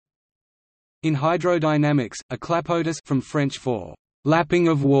In hydrodynamics, a clapotis, from French for lapping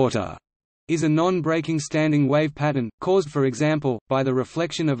of water, is a non-breaking standing wave pattern, caused for example, by the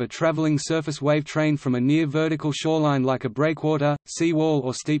reflection of a traveling surface wave train from a near vertical shoreline like a breakwater, sea wall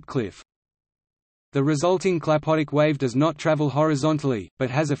or steep cliff. The resulting clapotic wave does not travel horizontally,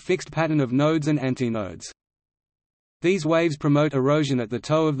 but has a fixed pattern of nodes and antinodes. These waves promote erosion at the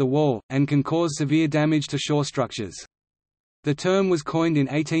toe of the wall, and can cause severe damage to shore structures. The term was coined in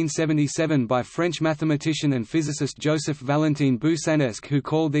 1877 by French mathematician and physicist Joseph Valentin Boussinesq, who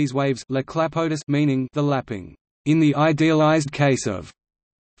called these waves le clapotis, meaning the lapping. In the idealized case of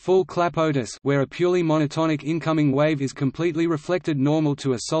full clapotis, where a purely monotonic incoming wave is completely reflected normal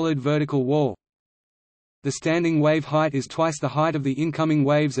to a solid vertical wall, the standing wave height is twice the height of the incoming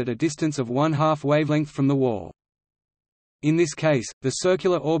waves at a distance of 1/2 wavelength from the wall. In this case, the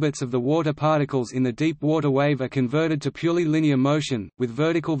circular orbits of the water particles in the deep water wave are converted to purely linear motion, with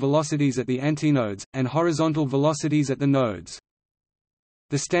vertical velocities at the antinodes, and horizontal velocities at the nodes.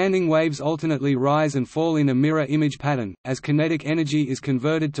 The standing waves alternately rise and fall in a mirror image pattern, as kinetic energy is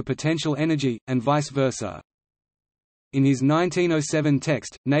converted to potential energy, and vice versa. In his 1907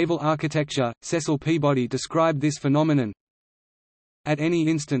 text, Naval Architecture, Cecil Peabody described this phenomenon. At any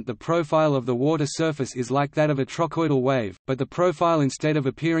instant the profile of the water surface is like that of a trochoidal wave, but the profile, instead of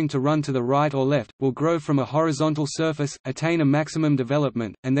appearing to run to the right or left, will grow from a horizontal surface, attain a maximum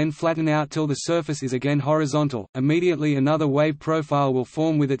development, and then flatten out till the surface is again horizontal. Immediately another wave profile will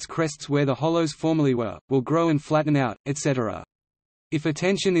form with its crests where the hollows formerly were, will grow and flatten out, etc. If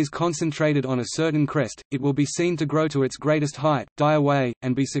attention is concentrated on a certain crest, it will be seen to grow to its greatest height, die away,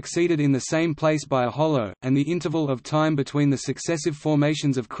 and be succeeded in the same place by a hollow, and the interval of time between the successive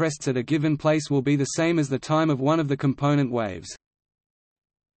formations of crests at a given place will be the same as the time of one of the component waves.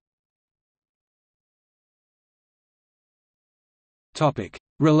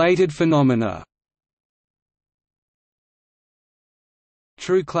 Related phenomena.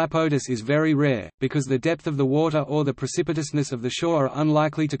 True clapotis is very rare, because the depth of the water or the precipitousness of the shore are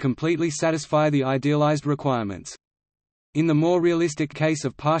unlikely to completely satisfy the idealized requirements. In the more realistic case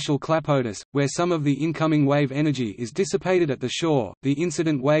of partial clapotis, where some of the incoming wave energy is dissipated at the shore, the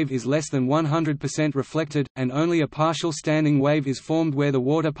incident wave is less than 100% reflected, and only a partial standing wave is formed where the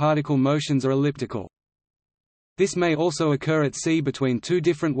water particle motions are elliptical. This may also occur at sea between two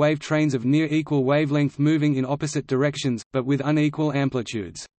different wave trains of near equal wavelength moving in opposite directions, but with unequal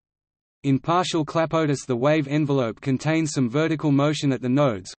amplitudes. In partial clapotis the wave envelope contains some vertical motion at the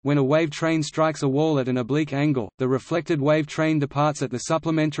nodes. When a wave train strikes a wall at an oblique angle, the reflected wave train departs at the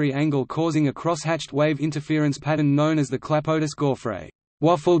supplementary angle, causing a crosshatched wave interference pattern known as the clapotis gaufre,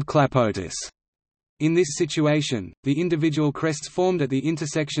 waffled clapotis. In this situation, the individual crests formed at the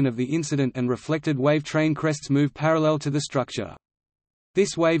intersection of the incident and reflected wave train crests move parallel to the structure.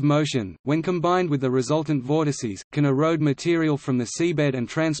 This wave motion, when combined with the resultant vortices, can erode material from the seabed and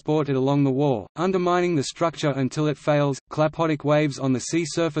transport it along the wall, undermining the structure until it fails. Clapotic waves on the sea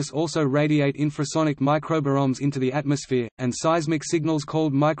surface also radiate infrasonic microbaromes into the atmosphere, and seismic signals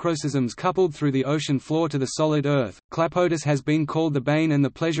called microseisms coupled through the ocean floor to the solid Earth. Clapotis has been called the bane and the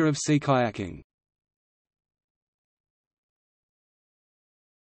pleasure of sea kayaking.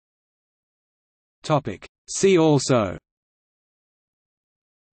 See also: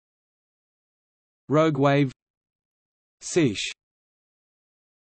 rogue wave, Seiche.